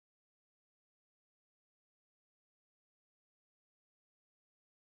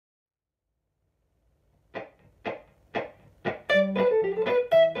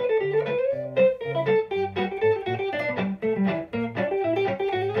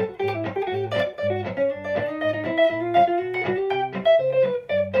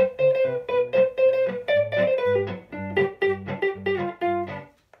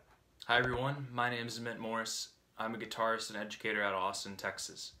my name is Ment. I'm a guitarist and educator out of Austin,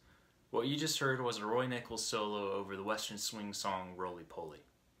 Texas. What you just heard was a Roy Nichols solo over the Western swing song Roly Poly.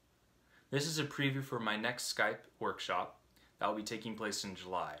 This is a preview for my next Skype workshop that will be taking place in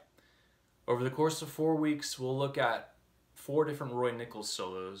July. Over the course of 4 weeks, we'll look at 4 different Roy Nichols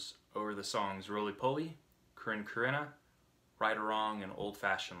solos over the songs Roly Poly, Corrina, Right or Wrong, and Old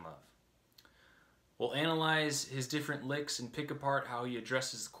Fashioned Love. We'll analyze his different licks and pick apart how he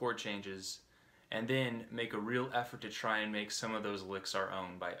addresses the chord changes, and then make a real effort to try and make some of those licks our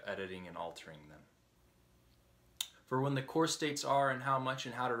own by editing and altering them. For when the course dates are and how much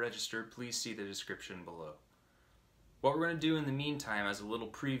and how to register, please see the description below. What we're going to do in the meantime, as a little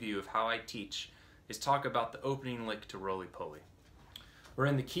preview of how I teach, is talk about the opening lick to Roly Poly. We're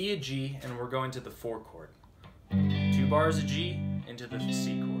in the key of G and we're going to the 4 chord. 2 bars of G into the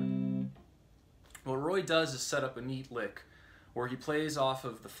C chord. What Roy does is set up a neat lick where he plays off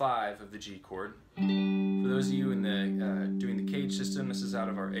of the 5 of the G chord. For those of you in the doing the cage system, this is out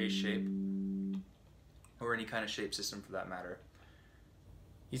of our A shape, or any kind of shape system for that matter.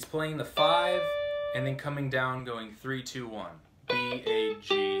 He's playing the 5 and then coming down, going 3, 2, 1, B, A,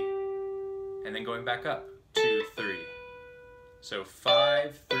 G, and then going back up, 2, 3. So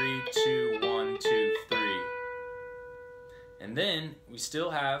 5, 3, 2, 1, 2, 3. And then we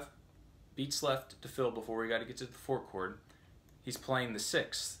still have beats left to fill before we got to get to the 4 chord. He's playing the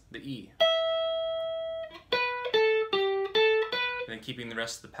 6th, the E. And then keeping the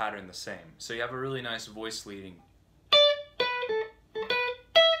rest of the pattern the same. So you have a really nice voice leading.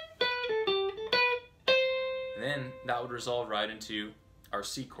 And then that would resolve right into our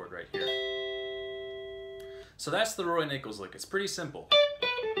C chord right here. So that's the Roy Nichols lick. It's pretty simple.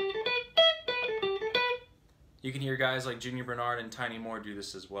 You can hear guys like Junior Bernard and Tiny Moore do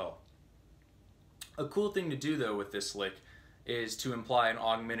this as well. A cool thing to do though with this lick is to imply an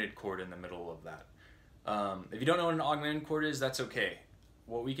augmented chord in the middle of that. If you don't know what an augmented chord is, that's okay.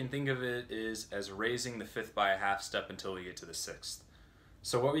 What we can think of it is as raising the 5th by a half step until we get to the 6th.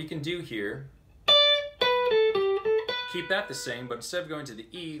 So what we can do here, keep that the same, but instead of going to the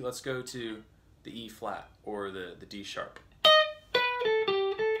E, let's go to the E flat or the D sharp.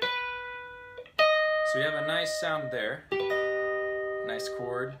 So we have a nice sound there, nice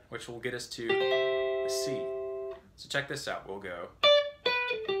chord, which will get us to the C. So check this out, we'll go,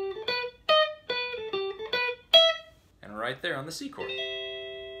 and right there on the C chord.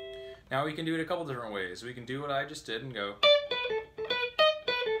 Now we can do it a couple different ways. We can do what I just did and go,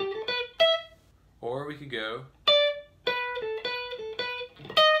 or we could go,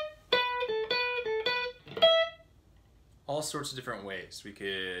 all sorts of different ways. We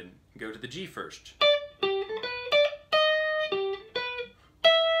could go to the G first,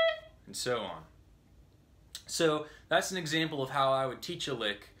 and so on. So that's an example of how I would teach a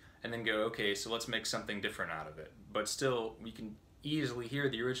lick and then go, okay, so let's make something different out of it. But still, we can easily hear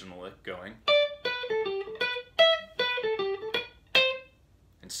the original lick going,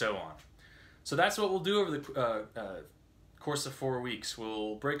 and so on. So that's what we'll do over the course of 4 weeks.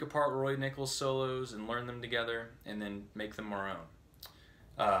 We'll break apart Roy Nichols solos and learn them together and then make them our own.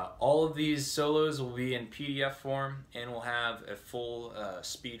 All of these solos will be in PDF form, and we'll have a full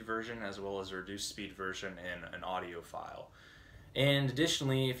speed version as well as a reduced speed version in an audio file. And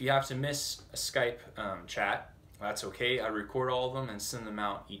additionally, if you have to miss a Skype chat, that's okay. I record all of them and send them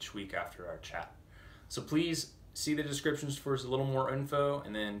out each week after our chat. So please see the descriptions for a little more info,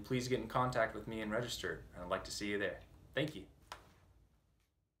 and then please get in contact with me and register. I'd like to see you there. Thank you.